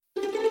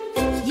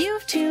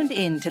You've tuned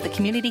in to the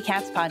Community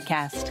Cats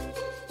podcast.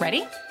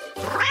 Ready?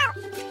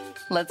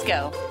 Let's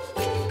go.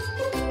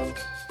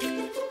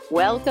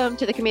 Welcome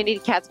to the Community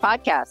Cats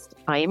podcast.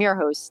 I am your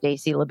host,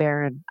 Stacy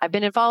LeBaron. I've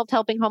been involved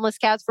helping homeless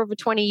cats for over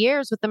 20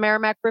 years with the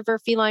Merrimack River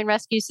Feline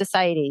Rescue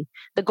Society.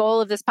 The goal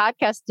of this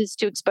podcast is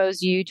to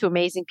expose you to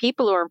amazing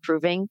people who are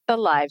improving the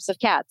lives of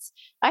cats.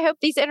 I hope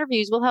these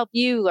interviews will help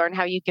you learn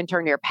how you can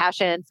turn your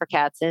passion for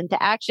cats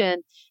into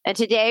action. And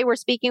today we're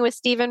speaking with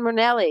Stephen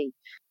Mornelli.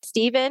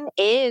 Stephen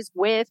is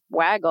with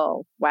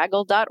Waggle,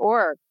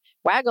 waggle.org.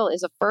 Waggle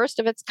is a first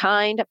of its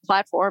kind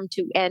platform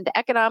to end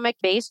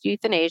economic-based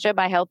euthanasia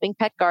by helping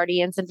pet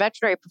guardians and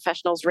veterinary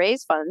professionals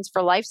raise funds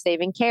for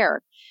life-saving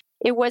care.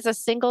 It was a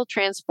single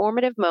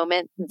transformative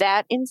moment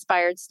that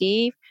inspired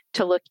Steve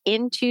to look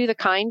into the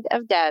kind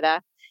of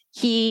data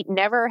he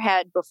never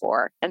had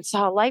before and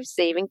saw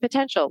life-saving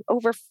potential.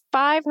 Over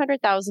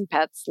 500,000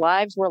 pets'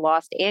 lives were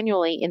lost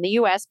annually in the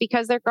U.S.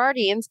 because their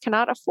guardians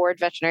cannot afford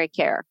veterinary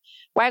care.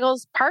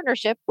 Waggle's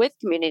partnership with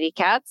Community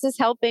Cats is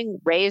helping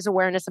raise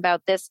awareness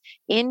about this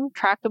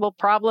intractable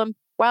problem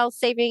while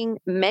saving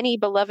many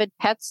beloved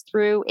pets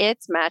through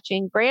its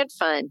matching grant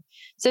fund.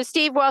 So,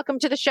 Steve, welcome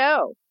to the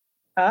show.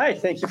 Hi,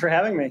 thank you for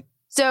having me.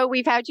 So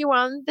we've had you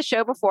on the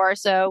show before,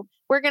 so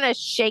we're going to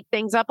shake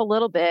things up a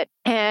little bit.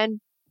 And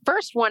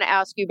first, want to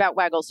ask you about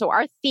Waggle. So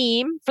our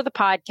theme for the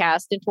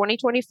podcast in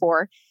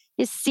 2024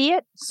 is See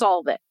It,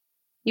 Solve It.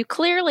 You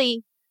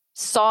clearly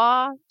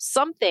saw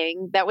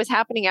something that was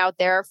happening out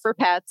there for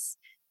pets,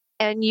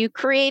 and you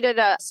created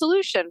a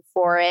solution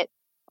for it.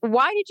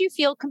 Why did you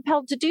feel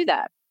compelled to do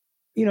that?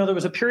 You know, there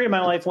was a period in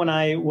my life when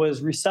I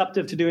was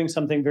receptive to doing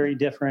something very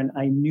different.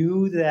 I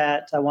knew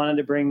that I wanted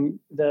to bring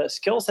the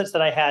skill sets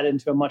that I had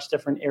into a much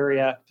different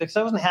area because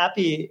I wasn't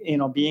happy,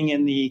 being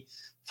in the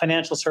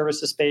financial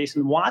services space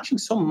and watching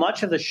so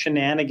much of the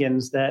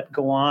shenanigans that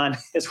go on,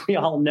 as we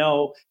all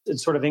know,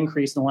 it's sort of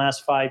increased in the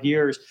last 5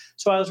 years.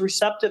 So I was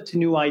receptive to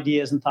new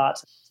ideas and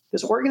thoughts.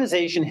 This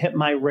organization hit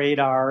my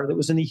radar that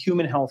was in the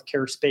human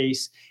healthcare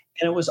space.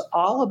 And it was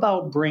all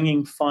about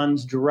bringing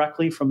funds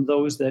directly from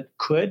those that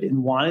could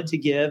and wanted to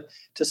give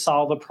to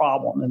solve a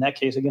problem. In that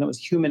case, again, it was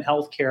human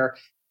healthcare.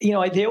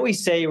 They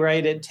always say,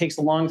 right, it takes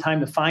a long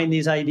time to find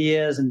these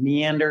ideas and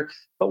meander.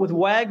 But with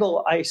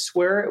Waggle, I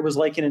swear it was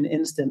like in an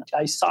instant.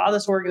 I saw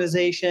this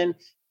organization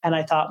and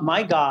I thought,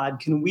 my God,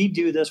 can we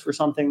do this for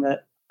something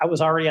that I was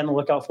already on the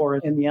lookout for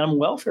in the animal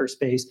welfare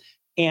space?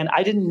 And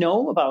I didn't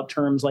know about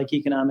terms like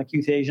economic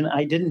euthanasia.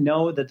 I didn't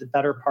know that the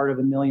better part of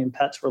 1 million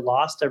pets were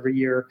lost every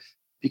year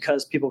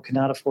because people could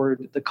not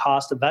afford the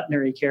cost of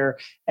veterinary care.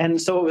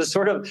 And so it was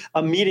sort of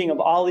a meeting of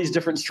all these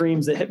different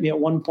streams that hit me at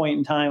one point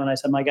in time. And I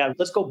said, my God,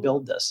 let's go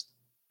build this.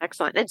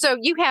 Excellent. And so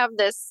you have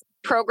this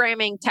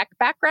programming tech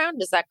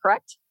background, is that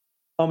correct?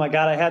 Oh my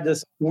God, I had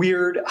this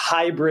weird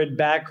hybrid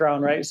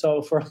background, right?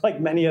 So for like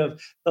many of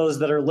those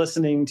that are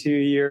listening to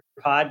your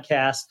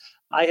podcast,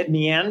 I had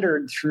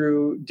meandered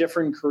through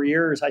different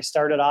careers. I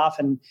started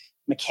off in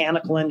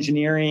mechanical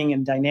engineering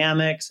and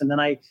dynamics, and then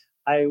I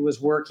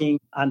was working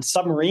on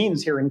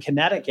submarines here in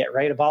Connecticut,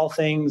 right? Of all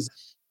things,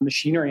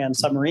 machinery on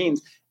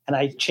submarines. And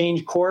I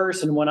changed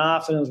course and went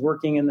off and was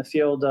working in the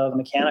field of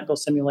mechanical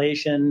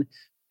simulation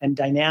and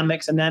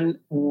dynamics. And then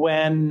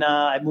when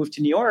I moved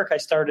to New York, I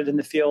started in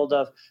the field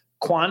of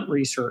quant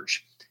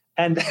research.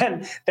 And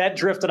then that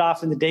drifted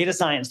off into data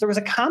science. There was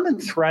a common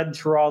thread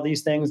through all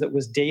these things that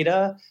was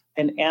data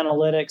and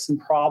analytics and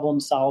problem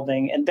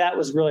solving. And that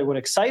was really what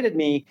excited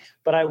me.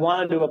 But I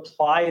wanted to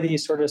apply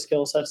these sort of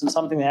skill sets in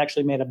something that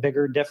actually made a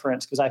bigger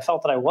difference because I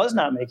felt that I was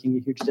not making a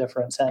huge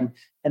difference. And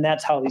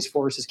that's how these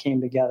forces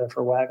came together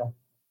for Waggle.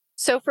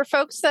 So for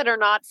folks that are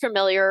not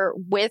familiar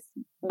with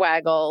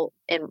Waggle,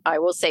 and I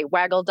will say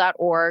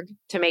waggle.org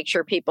to make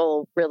sure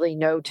people really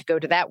know to go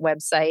to that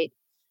website,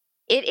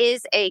 it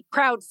is a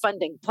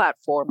crowdfunding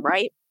platform,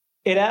 right?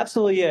 It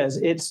absolutely is.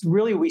 It's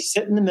really, we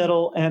sit in the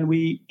middle and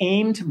we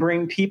aim to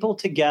bring people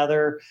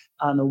together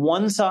on the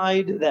one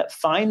side that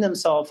find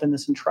themselves in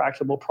this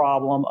intractable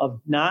problem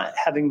of not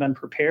having been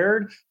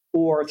prepared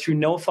or through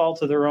no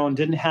fault of their own,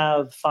 didn't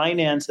have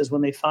finances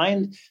when they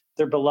find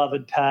their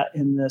beloved pet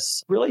in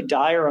this really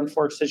dire,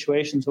 unfortunate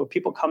situation. So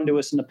people come to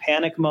us in a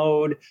panic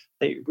mode.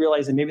 They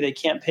realize that maybe they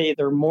can't pay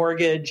their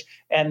mortgage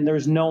and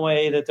there's no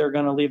way that they're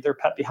going to leave their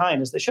pet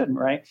behind, as they shouldn't,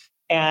 right?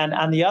 And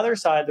on the other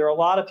side, there are a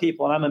lot of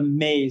people, and I'm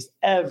amazed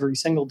every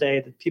single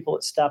day that people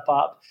that step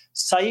up,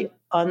 sight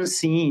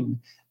unseen,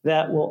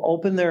 that will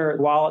open their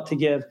wallet to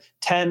give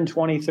 $10,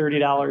 $20,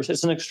 $30.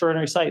 It's an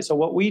extraordinary sight. So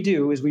what we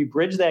do is we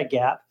bridge that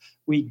gap.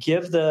 We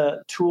give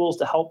the tools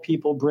to help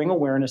people bring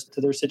awareness to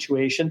their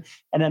situation.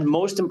 And then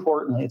most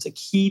importantly, it's a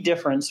key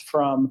difference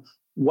from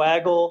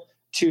Waggle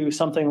to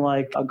something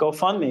like a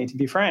GoFundMe, to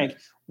be frank,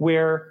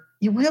 where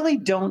you really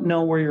don't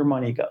know where your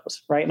money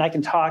goes, right? And I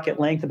can talk at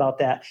length about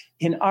that.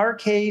 In our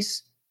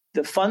case,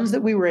 the funds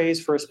that we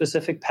raise for a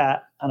specific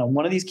pet on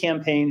one of these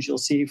campaigns, you'll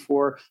see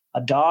for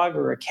a dog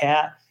or a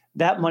cat,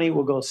 that money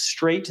will go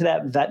straight to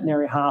that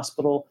veterinary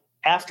hospital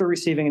after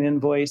receiving an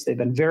invoice. They've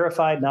been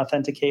verified and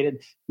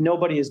authenticated.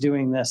 Nobody is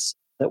doing this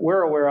that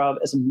we're aware of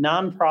as a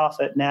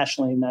nonprofit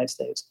nationally in the United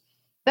States.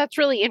 That's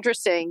really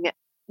interesting.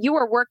 You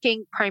are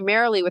working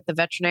primarily with the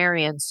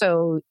veterinarians.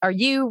 So are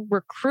you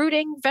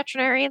recruiting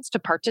veterinarians to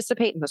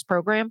participate in this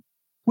program?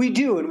 We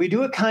do, and we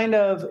do it kind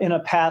of in a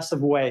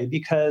passive way,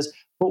 because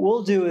what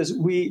we'll do is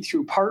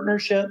through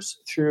partnerships,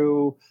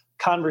 through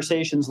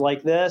conversations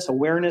like this,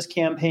 awareness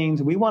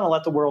campaigns, we want to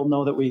let the world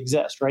know that we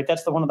exist, right?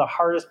 That's one of the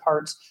hardest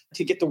parts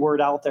to get the word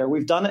out there.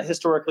 We've done it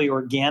historically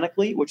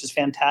organically, which is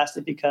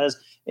fantastic because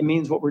it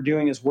means what we're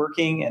doing is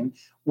working and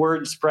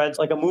word spreads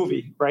like a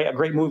movie, right? A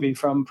great movie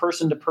from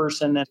person to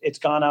person. It's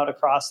gone out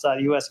across the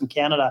US and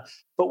Canada,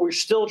 but we're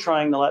still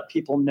trying to let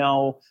people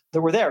know that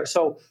we're there.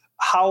 So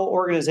how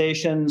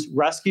organizations,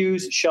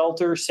 rescues,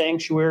 shelters,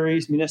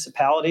 sanctuaries,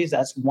 municipalities,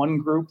 that's one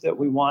group that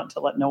we want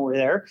to let know we're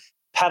there.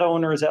 Pet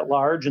owners at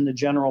large and the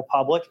general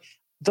public,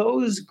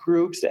 those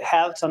groups that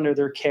have us under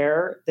their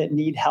care that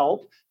need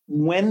help,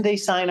 when they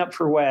sign up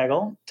for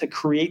Waggle to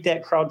create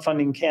that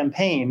crowdfunding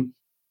campaign,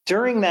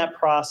 during that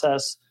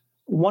process,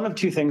 one of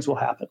two things will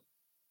happen.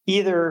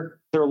 Either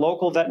their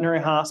local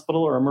veterinary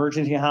hospital or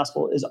emergency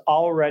hospital is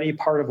already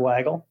part of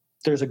Waggle.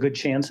 There's a good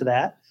chance of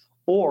that.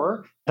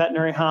 Or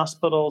veterinary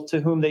hospital to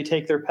whom they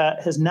take their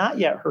pet has not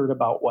yet heard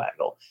about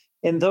Waggle.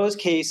 In those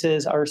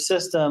cases, our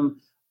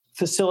system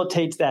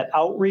facilitates that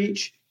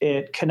outreach.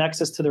 It connects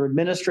us to their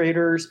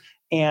administrators,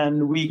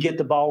 and we get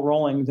the ball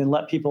rolling. Then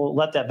let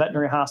that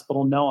veterinary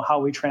hospital know how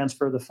we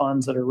transfer the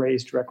funds that are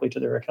raised directly to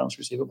their accounts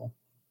receivable.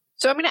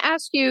 So I'm going to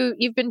ask you,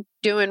 you've been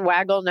doing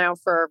Waggle now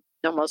for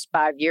almost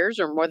 5 years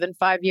or more than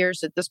 5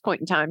 years at this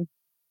point in time.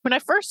 When I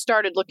first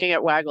started looking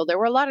at Waggle, there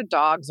were a lot of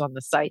dogs on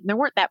the site and there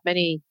weren't that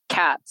many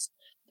cats.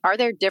 Are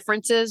there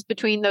differences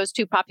between those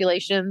two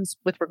populations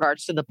with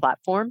regards to the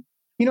platform?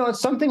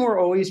 It's something we're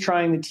always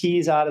trying to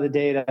tease out of the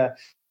data.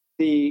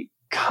 The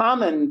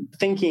common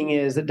thinking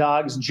is that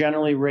dogs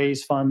generally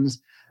raise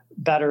funds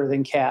better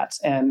than cats.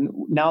 And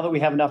now that we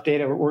have enough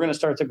data, we're going to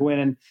start to go in,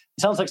 and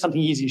it sounds like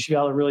something easy. You should be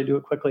able to really do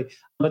it quickly.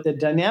 But the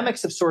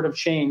dynamics have sort of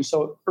changed.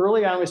 So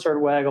early on, we started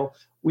Waggle.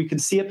 We could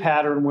see a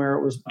pattern where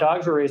it was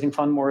dogs were raising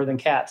fund more than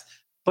cats.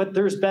 But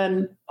there's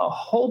been a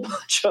whole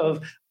bunch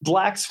of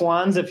black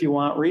swans, if you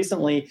want,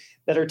 recently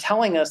that are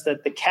telling us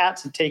that the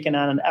cats have taken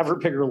on an ever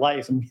bigger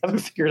life, and we haven't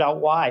figured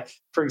out why.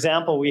 For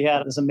example, we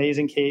had this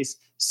amazing case,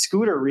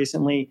 Scooter,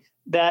 recently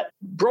that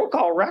broke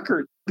all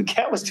records. The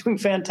cat was doing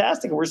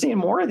fantastic. We're seeing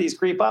more of these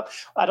creep up.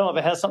 I don't know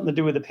if it has something to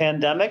do with the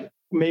pandemic.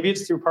 Maybe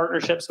it's through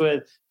partnerships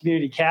with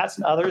Community Cats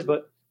and others,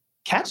 but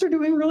cats are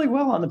doing really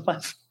well on the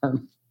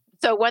platform.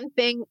 So one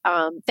thing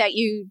that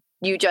you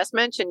just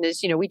mentioned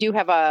is, we do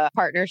have a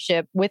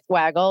partnership with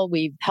Waggle.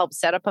 We've helped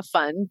set up a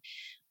fund.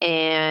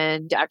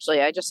 And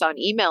actually, I just saw an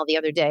email the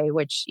other day,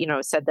 which,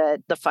 said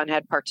that the fund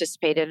had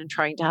participated in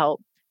trying to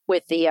help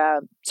with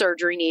the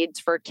surgery needs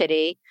for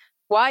Kitty.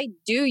 Why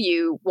do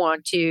you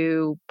want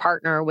to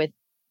partner with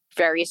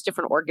various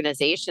different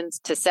organizations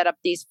to set up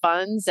these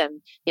funds?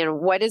 And,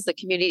 what is the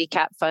Community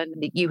Cat Fund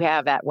that you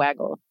have at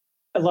Waggle?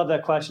 I love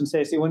that question,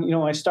 Stacey. When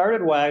I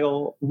started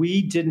Waggle,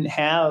 we didn't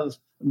have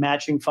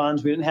matching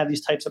funds. We didn't have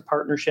these types of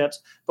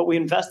partnerships, but we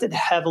invested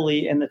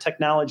heavily in the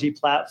technology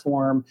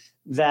platform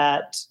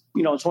that,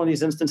 it's one of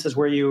these instances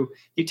where you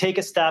take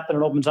a step and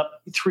it opens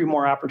up 3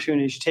 more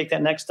opportunities. You take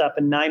that next step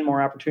and 9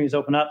 more opportunities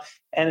open up.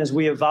 And as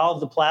we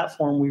evolved the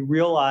platform, we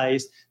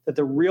realized that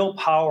the real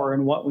power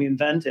in what we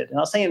invented, and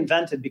I'll say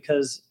invented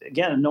because,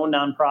 again, no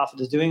nonprofit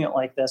is doing it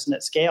like this and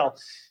at scale.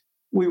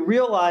 We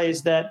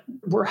realize that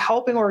we're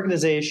helping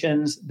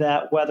organizations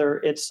that, whether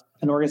it's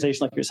an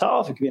organization like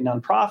yourself, it could be a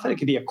nonprofit, it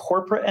could be a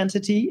corporate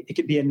entity, it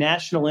could be a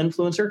national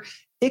influencer,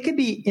 it could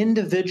be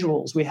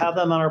individuals. We have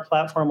them on our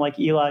platform like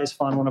Eli's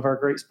Fund, one of our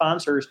great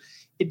sponsors.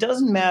 It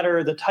doesn't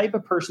matter the type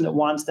of person that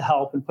wants to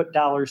help and put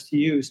dollars to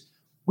use.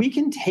 We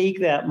can take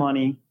that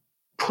money,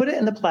 put it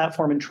in the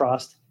platform and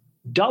trust,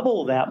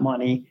 double that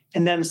money,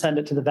 and then send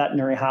it to the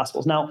veterinary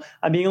hospitals. Now,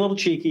 I'm being a little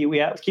cheeky. We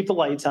have to keep the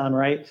lights on,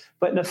 right?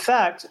 But in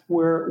effect,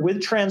 we're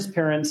with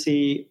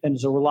transparency and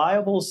as a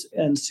reliable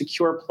and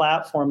secure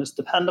platform that's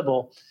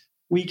dependable,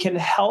 we can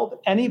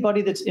help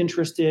anybody that's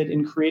interested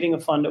in creating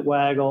a fund at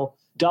Waggle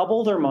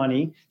double their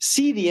money,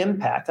 see the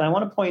impact. And I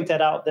want to point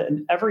that out, that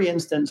in every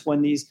instance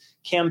when these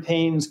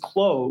campaigns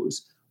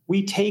close,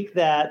 we take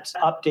that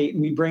update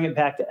and we bring it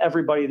back to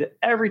everybody,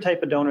 every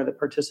type of donor that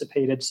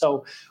participated.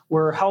 So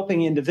we're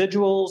helping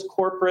individuals,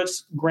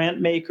 corporates, grant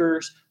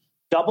makers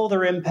double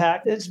their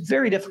impact. It's a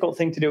very difficult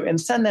thing to do,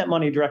 and send that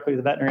money directly to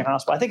the veterinary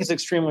hospital. I think it's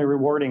extremely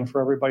rewarding for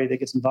everybody that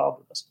gets involved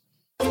with this.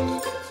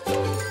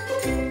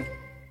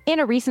 In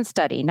a recent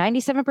study,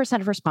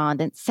 97% of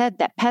respondents said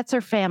that pets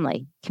are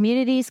family.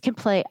 Communities can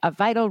play a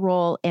vital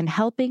role in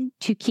helping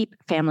to keep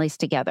families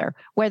together,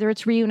 whether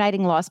it's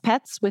reuniting lost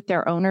pets with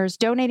their owners,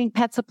 donating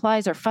pet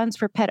supplies or funds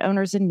for pet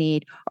owners in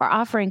need, or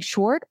offering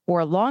short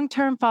or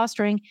long-term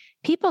fostering.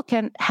 People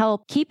can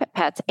help keep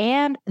pets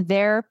and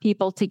their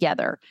people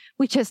together.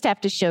 We just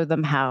have to show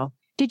them how.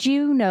 Did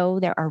you know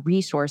there are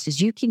resources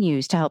you can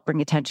use to help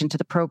bring attention to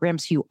the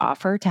programs you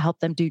offer to help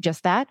them do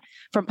just that?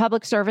 From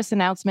public service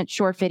announcements,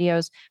 short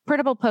videos,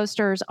 printable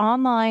posters,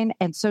 online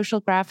and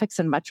social graphics,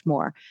 and much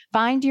more.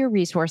 Find your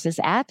resources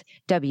at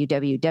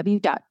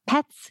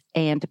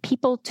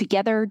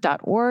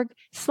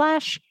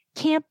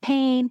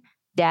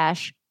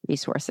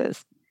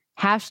www.petsandpeopletogether.org/campaign-resources.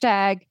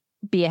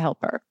 #be a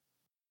helper.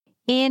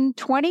 In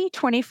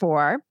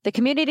 2024, the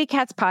Community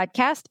Cats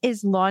podcast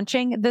is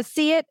launching the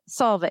See It,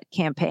 Solve It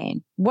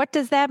campaign. What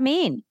does that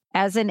mean?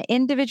 As an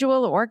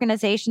individual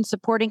organization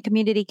supporting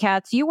community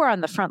cats, you are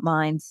on the front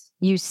lines.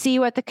 You see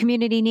what the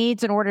community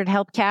needs in order to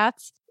help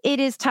cats. It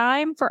is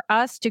time for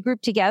us to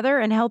group together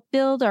and help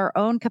build our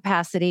own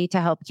capacity to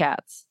help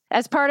cats.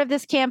 As part of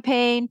this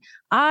campaign,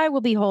 I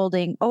will be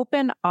holding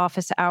open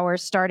office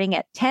hours starting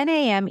at 10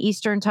 a.m.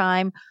 Eastern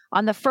Time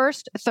on the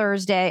first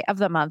Thursday of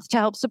the month to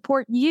help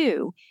support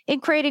you in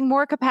creating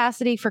more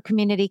capacity for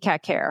community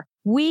cat care.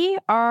 We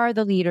are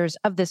the leaders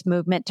of this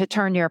movement to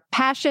turn your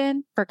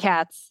passion for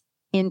cats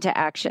into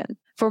action.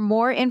 For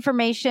more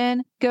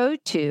information, go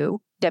to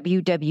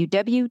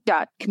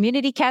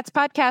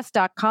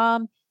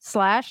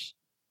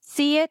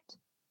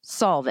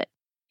www.communitycatspodcast.com/see-it-solve-it.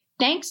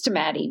 Thanks to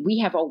Maddie, we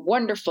have a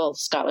wonderful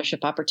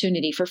scholarship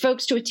opportunity for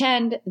folks to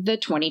attend the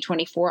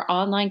 2024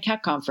 Online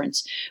Cat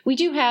Conference. We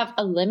do have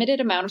a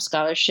limited amount of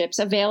scholarships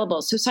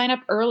available, so sign up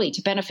early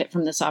to benefit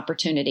from this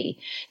opportunity.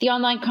 The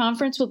online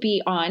conference will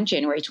be on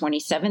January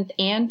 27th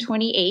and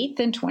 28th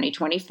in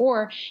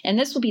 2024, and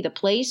this will be the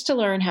place to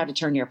learn how to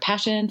turn your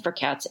passion for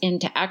cats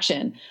into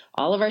action.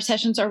 All of our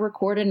sessions are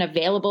recorded and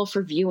available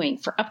for viewing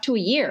for up to a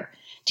year.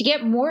 To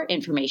get more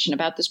information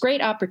about this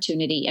great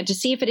opportunity and to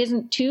see if it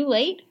isn't too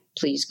late,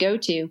 please go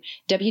to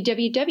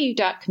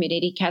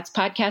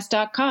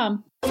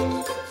www.communitycatspodcast.com.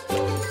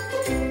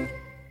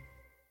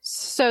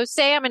 So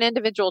say I'm an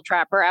individual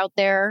trapper out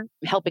there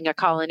helping a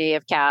colony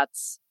of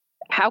cats.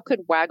 How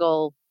could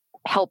Waggle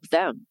help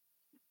them?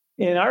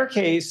 In our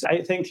case,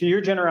 I think through your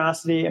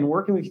generosity and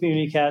working with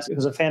community cats, it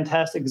was a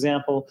fantastic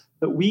example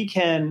that we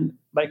can,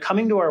 by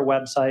coming to our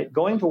website,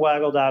 going to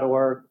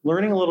waggle.org,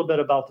 learning a little bit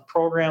about the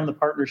program, the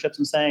partnerships,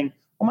 and saying,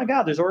 oh my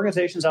God, there's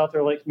organizations out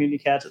there like Community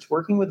Cats that's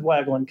working with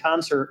Waggle in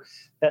concert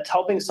that's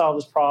helping solve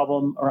this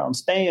problem around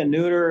spay and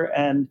neuter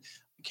and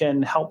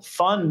can help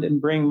fund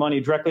and bring money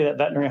directly to that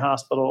veterinary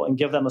hospital and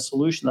give them a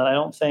solution that I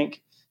don't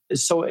think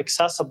is so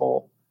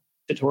accessible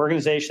to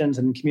organizations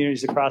and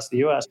communities across the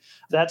U.S.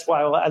 That's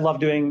why I love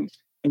doing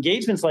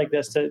engagements like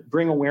this to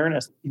bring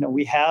awareness.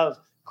 We have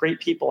great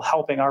people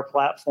helping our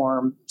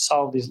platform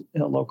solve these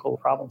local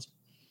problems.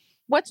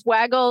 What's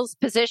Waggle's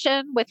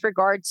position with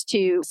regards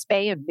to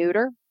spay and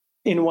neuter?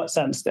 In what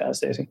sense,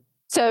 Stacey?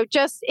 So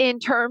just in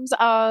terms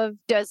of,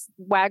 does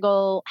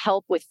Waggle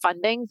help with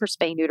funding for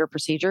spay-neuter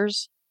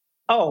procedures?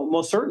 Oh,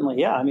 most certainly.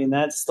 Yeah. I mean,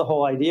 that's the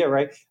whole idea,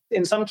 right?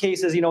 In some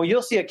cases,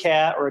 you'll see a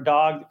cat or a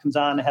dog that comes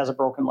on and has a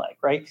broken leg,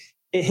 right?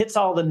 It hits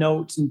all the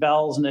notes and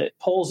bells and it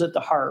pulls at the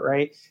heart,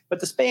 right? But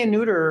the spay and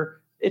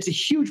neuter, it's a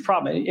huge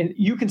problem. And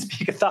you can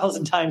speak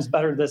 1,000 times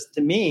better this to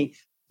me,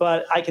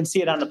 but I can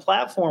see it on the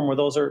platform where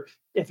those are,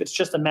 if it's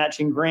just a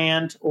matching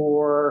grant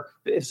or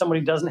if somebody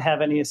doesn't have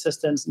any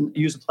assistance and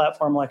use a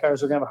platform like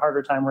ours, we're going to have a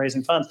harder time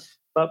raising funds.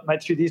 But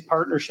through these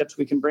partnerships,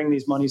 we can bring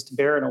these monies to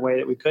bear in a way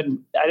that we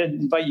couldn't. I didn't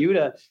invite you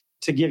to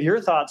give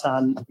your thoughts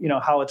on,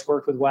 how it's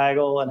worked with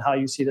Waggle and how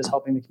you see this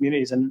helping the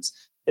communities. And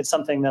it's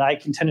something that I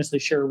continuously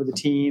share with the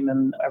team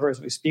and others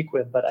we speak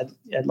with, but I'd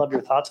love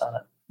your thoughts on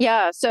it.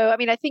 Yeah. So,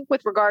 I think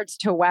with regards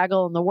to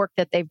Waggle and the work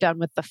that they've done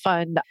with the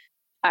fund,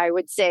 I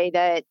would say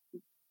that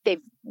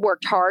they've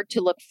worked hard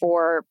to look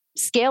for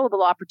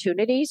scalable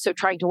opportunities. So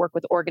trying to work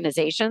with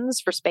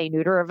organizations for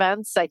spay-neuter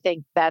events, I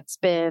think that's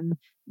been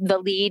the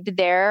lead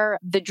there.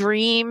 The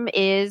dream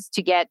is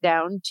to get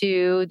down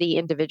to the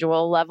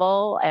individual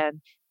level. And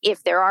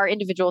if there are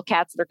individual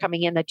cats that are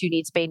coming in that do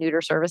need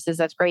spay-neuter services,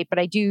 that's great. But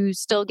I do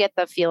still get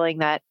the feeling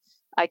that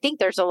I think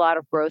there's a lot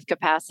of growth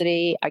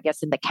capacity, I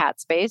guess, in the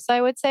cat space,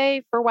 I would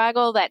say, for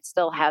Waggle that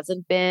still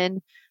hasn't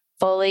been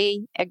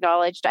fully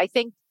acknowledged. I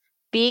think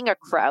being a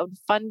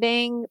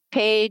crowdfunding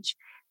page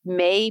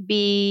may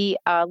be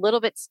a little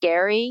bit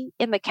scary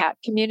in the cat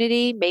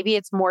community. Maybe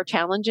it's more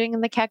challenging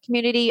in the cat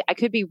community. I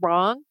could be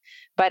wrong,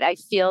 but I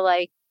feel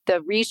like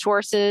the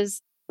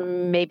resources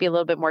may be a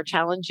little bit more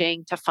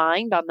challenging to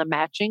find on the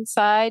matching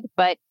side.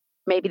 But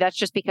maybe that's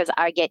just because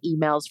I get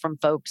emails from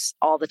folks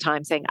all the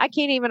time saying, I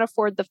can't even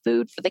afford the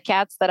food for the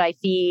cats that I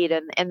feed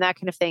and that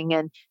kind of thing.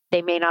 And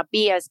they may not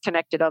be as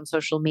connected on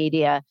social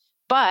media.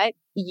 But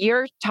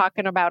you're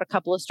talking about a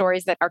couple of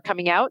stories that are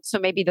coming out. So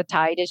maybe the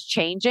tide is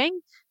changing.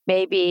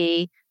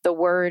 Maybe the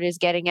word is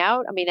getting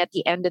out. At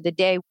the end of the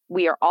day,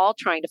 we are all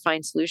trying to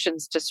find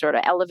solutions to sort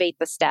of elevate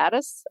the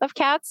status of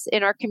cats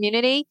in our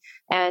community.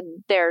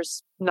 And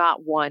there's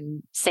not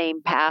one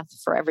same path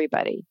for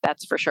everybody.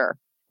 That's for sure.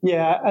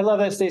 Yeah, I love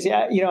that, Stacey.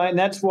 And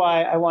that's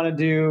why I want to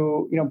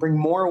do, bring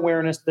more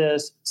awareness to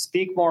this,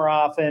 speak more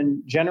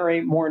often,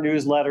 generate more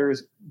newsletters,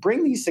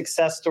 bring these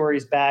success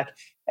stories back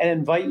and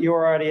invite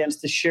your audience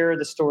to share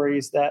the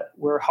stories that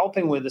we're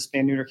helping with the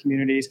spay neuter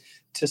communities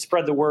to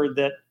spread the word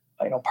that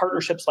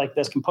partnerships like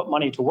this can put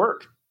money to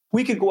work.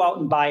 We could go out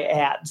and buy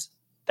ads.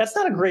 That's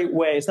not a great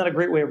way. It's not a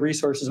great way of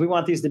resources. We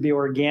want these to be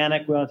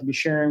organic. We want it to be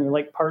sharing. We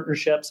like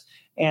partnerships,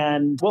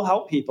 and we'll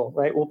help people,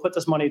 right? We'll put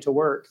this money to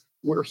work.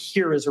 We're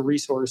here as a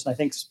resource. And I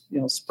think,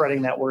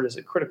 spreading that word is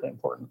critically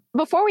important.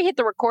 Before we hit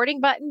the recording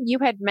button, you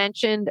had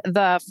mentioned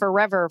the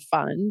Forever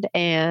Fund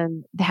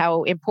and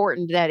how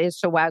important that is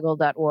to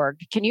waggle.org.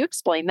 Can you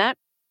explain that?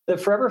 The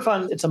Forever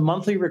Fund, it's a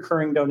monthly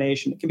recurring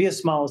donation. It can be as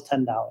small as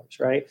 $10,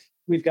 right?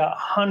 We've got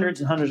hundreds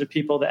and hundreds of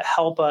people that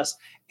help us,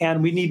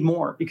 and we need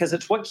more because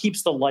it's what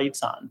keeps the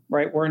lights on,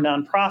 right? We're a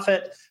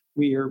nonprofit.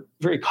 We are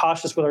very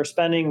cautious with our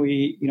spending.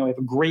 We have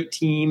a great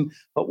team,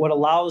 but what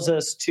allows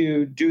us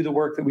to do the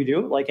work that we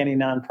do, like any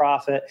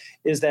nonprofit,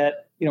 is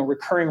that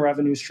recurring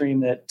revenue stream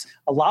that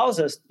allows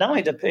us not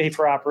only to pay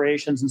for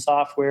operations and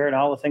software and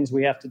all the things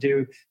we have to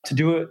do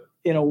it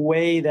in a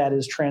way that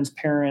is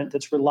transparent,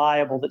 that's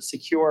reliable, that's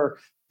secure.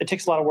 It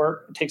takes a lot of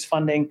work. It takes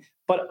funding,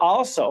 but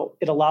also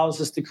it allows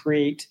us to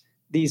create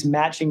these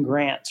matching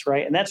grants,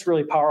 right? And that's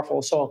really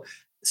powerful. So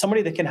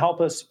somebody that can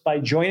help us by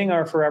joining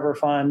our Forever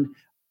Fund,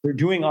 we're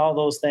doing all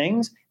those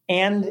things.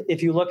 And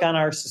if you look on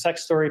our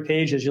success story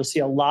pages, you'll see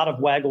a lot of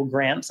Waggle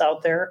grants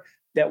out there.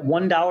 That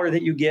 $1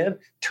 that you give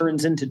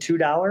turns into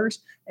 $2,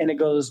 and it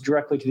goes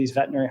directly to these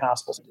veterinary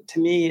hospitals. To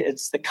me,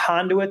 it's the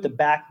conduit, the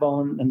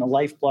backbone, and the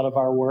lifeblood of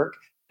our work.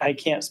 I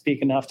can't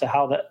speak enough to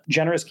how the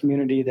generous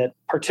community that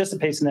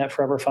participates in that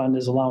Forever Fund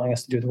is allowing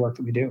us to do the work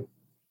that we do.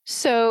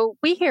 So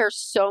we hear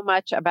so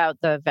much about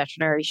the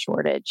veterinary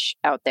shortage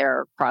out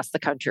there across the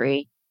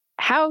country.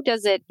 How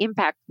does it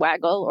impact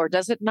Waggle, or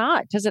does it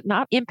not? Does it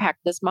not impact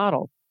this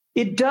model?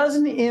 It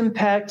doesn't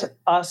impact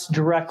us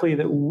directly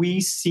that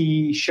we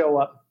see show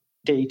up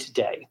day to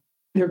day.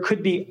 There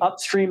could be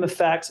upstream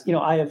effects.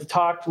 I have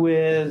talked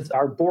with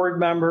our board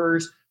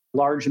members,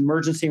 large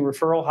emergency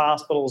referral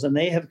hospitals, and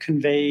they have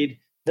conveyed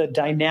the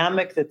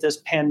dynamic that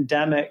this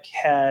pandemic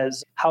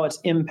has, how it's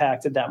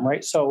impacted them,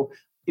 right? So,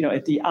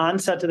 at the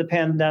onset of the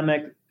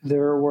pandemic,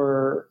 there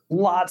were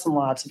lots and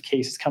lots of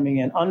cases coming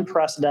in,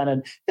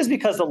 unprecedented, is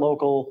because the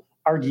local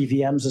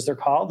RDVMs, as they're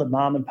called, the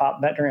mom and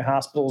pop veterinary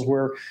hospitals,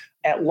 were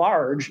at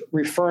large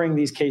referring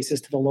these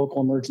cases to the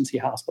local emergency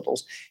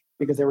hospitals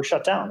because they were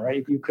shut down,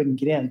 right? You couldn't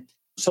get in.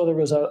 So there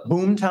was a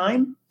boom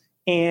time,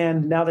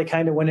 and now they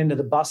kind of went into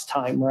the bust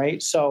time,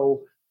 right?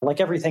 So like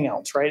everything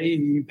else, right?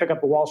 You pick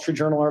up a Wall Street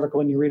Journal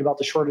article and you read about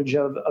the shortage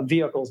of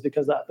vehicles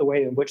because of the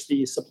way in which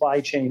the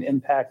supply chain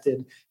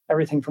impacted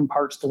everything from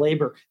parts to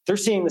labor. They're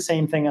seeing the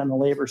same thing on the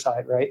labor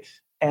side, right?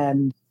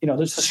 And,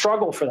 there's a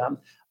struggle for them.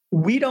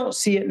 We don't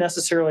see it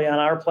necessarily on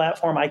our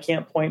platform. I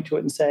can't point to it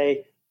and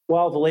say,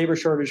 well, the labor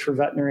shortage for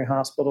veterinary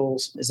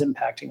hospitals is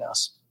impacting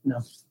us. No.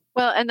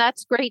 Well, and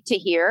that's great to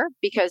hear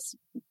because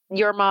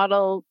your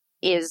model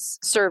is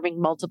serving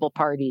multiple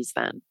parties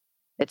then.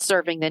 It's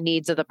serving the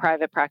needs of the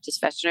private practice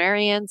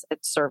veterinarians.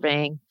 It's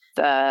serving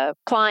the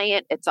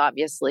client. It's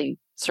obviously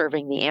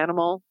serving the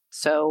animal.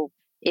 So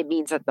it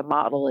means that the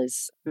model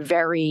is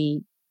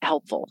very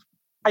helpful.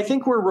 I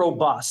think we're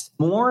robust.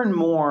 More and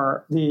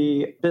more,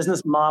 the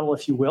business model,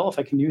 if you will, if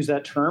I can use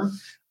that term,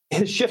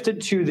 has shifted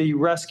to the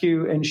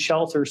rescue and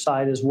shelter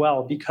side as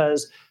well,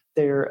 because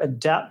they're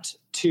adept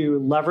to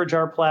leverage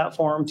our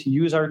platform, to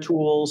use our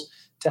tools,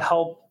 to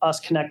help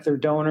us connect their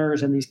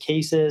donors in these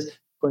cases,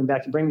 going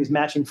back to bring these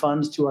matching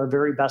funds to our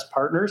very best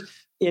partners.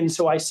 And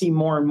so I see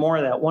more and more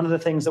of that. One of the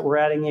things that we're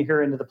adding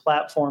here into the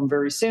platform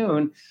very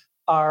soon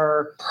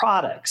are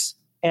products.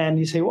 And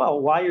you say, well,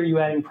 why are you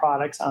adding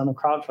products on the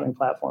crowdfunding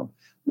platform?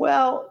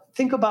 Well,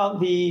 think about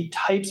the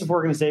types of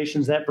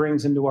organizations that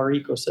brings into our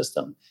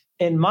ecosystem.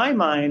 In my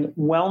mind,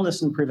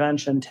 wellness and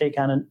prevention take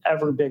on an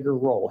ever bigger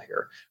role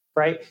here,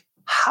 right?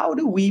 How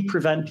do we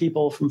prevent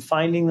people from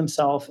finding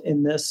themselves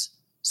in this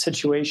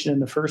situation in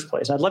the first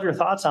place? I'd love your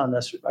thoughts on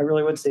this. I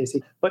really would,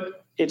 Stacey.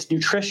 But it's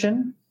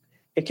nutrition.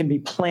 It can be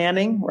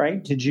planning,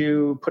 right? Did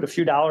you put a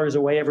few dollars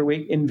away every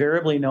week,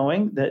 invariably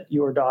knowing that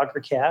your dog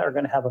or cat are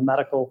going to have a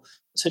medical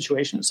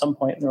situation at some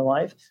point in their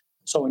life?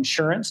 So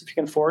insurance, if you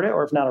can afford it,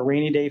 or if not, a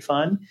rainy day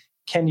fund.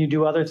 Can you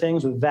do other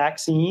things with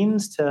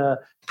vaccines to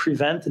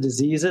prevent the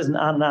diseases and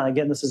on and on?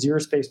 Again, this is your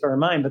space, bear in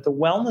mind, but the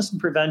wellness and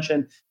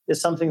prevention is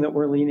something that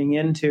we're leaning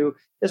into,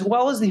 as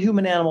well as the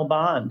human-animal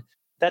bond.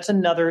 That's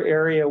another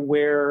area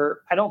where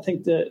I don't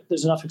think that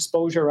there's enough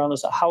exposure around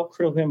this, how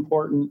critically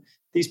important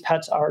these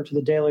pets are to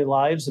the daily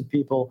lives of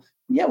people.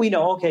 Yeah, we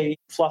know, okay,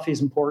 Fluffy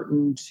is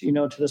important,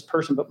 to this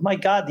person, but my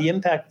God, the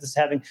impact this is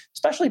having,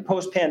 especially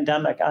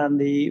post-pandemic, on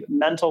the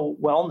mental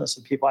wellness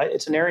of people.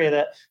 It's an area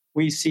that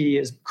we see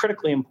is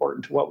critically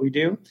important to what we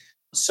do.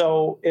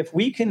 So if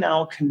we can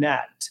now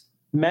connect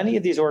many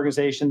of these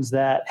organizations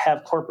that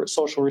have corporate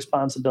social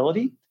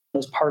responsibility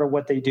as part of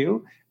what they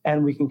do,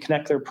 and we can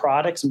connect their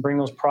products and bring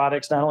those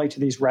products not only to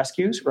these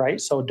rescues, right?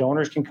 So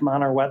donors can come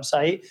on our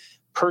website,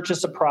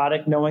 purchase a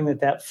product, knowing that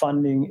that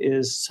funding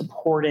is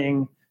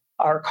supporting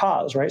our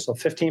cause, right? So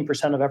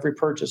 15% of every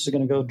purchase is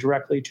going to go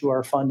directly to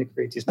our fund to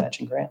create these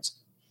matching grants.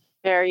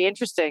 Very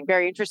interesting.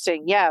 Very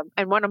interesting. Yeah.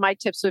 And one of my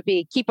tips would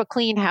be keep a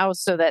clean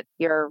house so that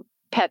your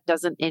pet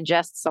doesn't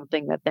ingest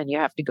something that then you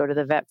have to go to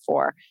the vet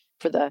for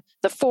the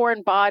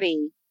foreign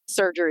body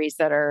surgeries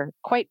that are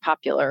quite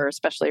popular,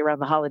 especially around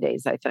the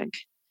holidays, I think.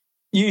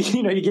 You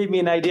gave me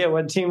an idea.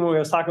 When I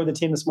was talking with the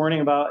team this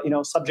morning about,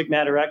 subject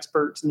matter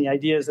experts and the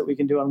ideas that we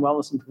can do on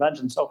wellness and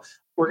prevention. So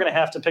we're going to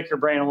have to pick your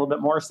brain a little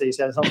bit more,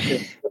 Stacey. That sounds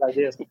good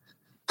ideas.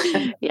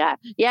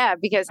 Yeah.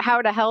 Because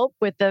how to help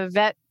with the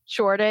vet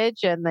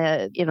shortage and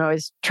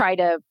is try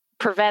to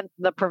prevent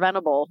the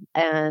preventable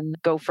and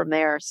go from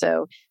there.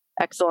 So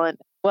excellent.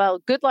 Well,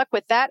 good luck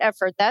with that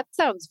effort. That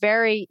sounds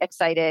very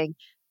exciting.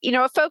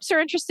 If folks are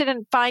interested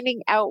in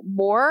finding out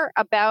more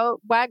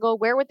about Waggle,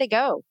 where would they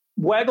go?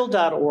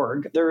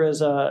 Waggle.org. There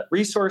is a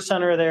resource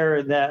center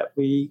there that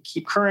we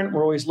keep current.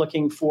 We're always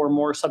looking for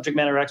more subject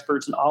matter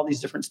experts in all these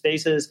different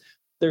spaces.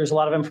 There's a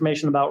lot of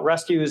information about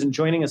rescues and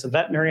joining as a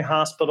veterinary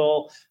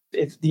hospital.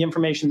 If the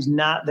information's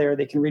not there,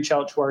 they can reach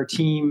out to our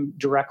team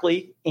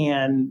directly,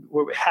 and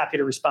we're happy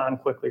to respond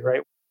quickly,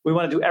 right? We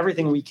want to do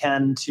everything we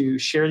can to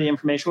share the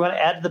information. We want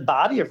to add to the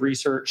body of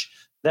research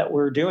that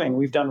we're doing.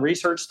 We've done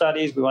research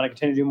studies. We want to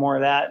continue to do more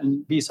of that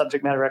and be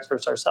subject matter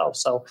experts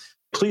ourselves. So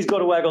please go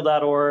to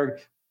waggle.org,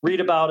 read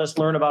about us,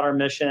 learn about our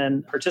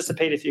mission,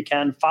 participate if you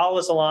can, follow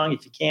us along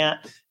if you can't,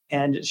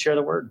 and share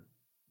the word.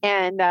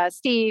 And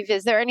Steve,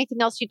 is there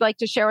anything else you'd like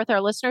to share with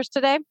our listeners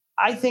today?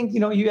 I think,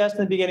 you asked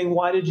in the beginning,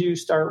 why did you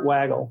start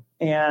Waggle?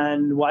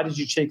 And why did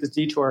you take this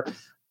detour?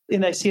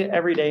 And I see it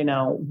every day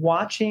now,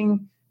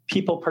 watching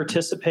people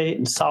participate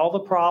and solve a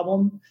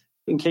problem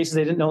in cases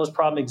they didn't know this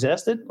problem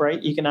existed,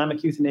 right?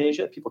 Economic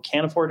euthanasia, people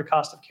can't afford the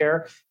cost of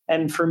care.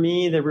 And for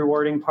me, the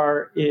rewarding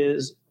part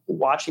is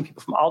watching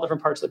people from all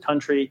different parts of the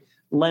country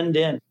lend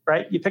in,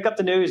 right? You pick up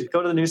the news,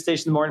 go to the news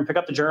station in the morning, pick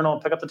up the Journal,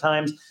 pick up the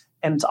Times,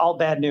 and it's all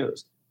bad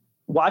news.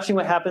 Watching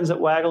what happens at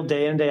Waggle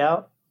day in, day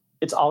out,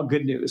 it's all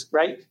good news,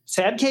 right?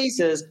 Sad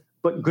cases,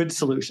 but good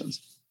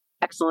solutions.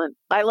 Excellent.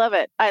 I love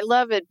it. I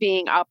love it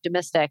being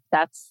optimistic.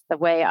 That's the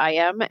way I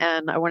am.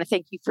 And I want to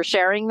thank you for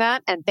sharing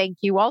that. And thank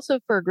you also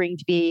for agreeing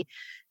to be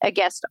a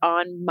guest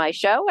on my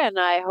show. And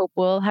I hope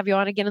we'll have you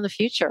on again in the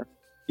future.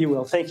 You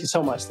will. Thank you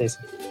so much,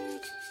 Stacey.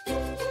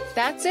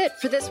 That's it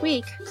for this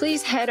week.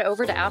 Please head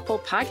over to Apple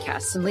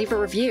Podcasts and leave a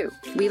review.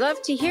 We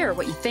love to hear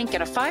what you think,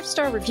 and a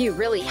 5-star review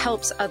really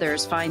helps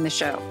others find the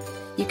show.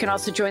 You can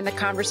also join the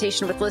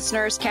conversation with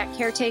listeners, cat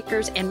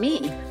caretakers, and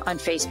me on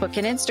Facebook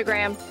and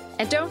Instagram.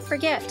 And don't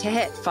forget to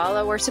hit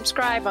follow or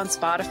subscribe on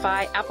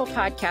Spotify, Apple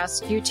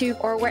Podcasts,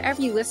 YouTube, or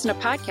wherever you listen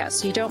to podcasts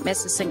so you don't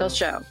miss a single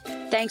show.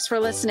 Thanks for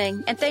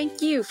listening, and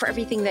thank you for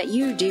everything that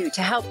you do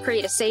to help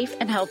create a safe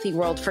and healthy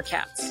world for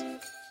cats.